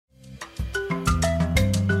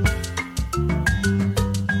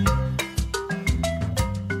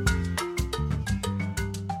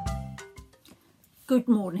Good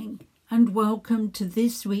morning and welcome to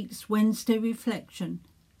this week's Wednesday reflection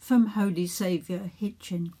from Holy Saviour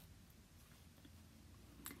Hitchin.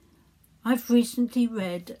 I've recently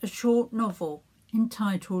read a short novel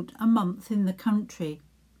entitled A Month in the Country.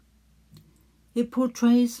 It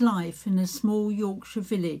portrays life in a small Yorkshire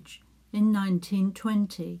village in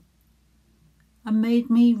 1920 and made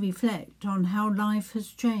me reflect on how life has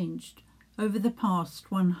changed over the past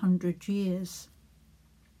 100 years.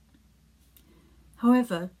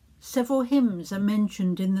 However, several hymns are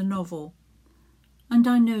mentioned in the novel, and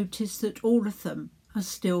I notice that all of them are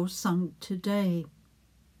still sung today.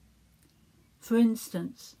 For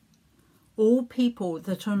instance, All People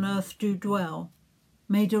That on Earth Do Dwell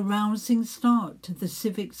made a rousing start to the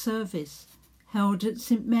civic service held at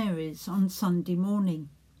St Mary's on Sunday morning.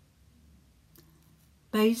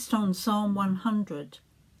 Based on Psalm 100,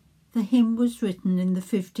 the hymn was written in the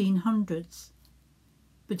 1500s,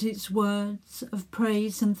 but its words of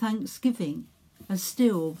praise and thanksgiving are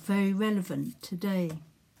still very relevant today.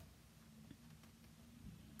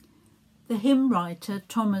 The hymn writer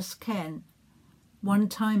Thomas Ken,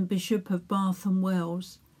 one-time Bishop of Bath and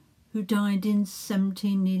Wells, who died in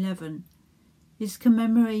 1711, is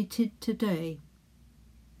commemorated today.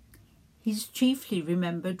 He's chiefly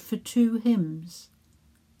remembered for two hymns,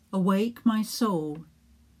 Awake My Soul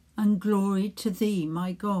and Glory to Thee,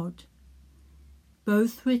 My God,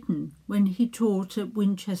 both written when he taught at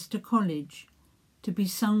Winchester College, to be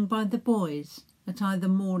sung by the boys at either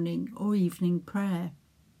morning or evening prayer.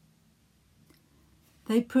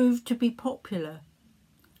 They proved to be popular,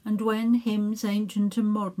 and when Hymns Ancient and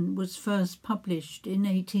Modern was first published in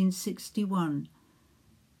 1861,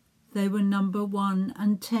 they were number 1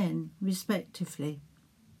 and 10 respectively,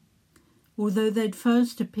 although they'd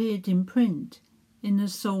first appeared in print in a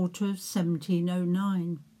Psalter of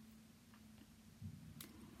 1709.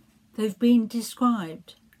 They've been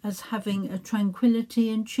described as having a tranquillity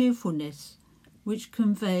and cheerfulness which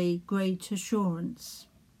convey great assurance.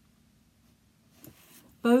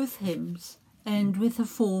 Both hymns end with a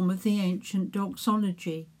form of the ancient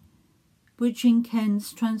doxology, which in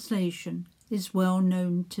Ken's translation is well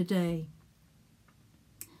known today.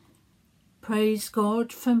 Praise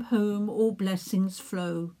God from whom all blessings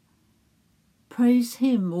flow. Praise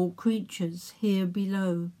Him, all creatures here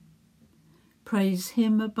below. Praise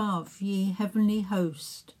Him above, ye heavenly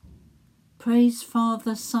host. Praise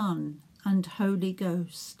Father, Son, and Holy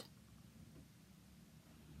Ghost.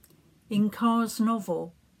 In Carr's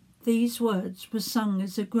novel, these words were sung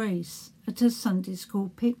as a grace at a Sunday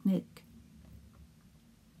school picnic.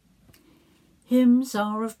 Hymns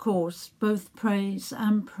are, of course, both praise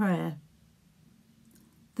and prayer.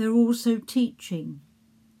 They're also teaching,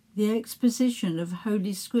 the exposition of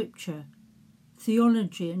Holy Scripture,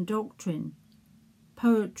 theology and doctrine,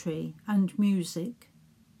 poetry and music.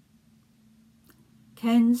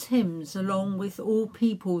 Ken's hymns, along with All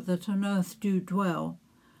People That on Earth Do Dwell,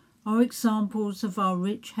 are examples of our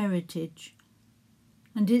rich heritage,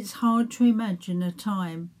 and it's hard to imagine a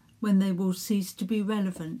time when they will cease to be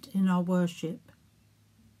relevant in our worship.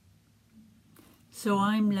 So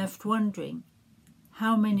I'm left wondering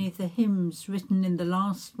how many of the hymns written in the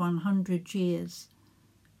last 100 years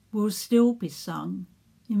will still be sung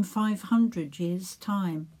in 500 years'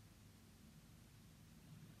 time.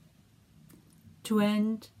 To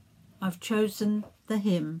end, I've chosen the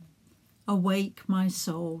hymn, Awake My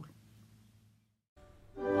Soul.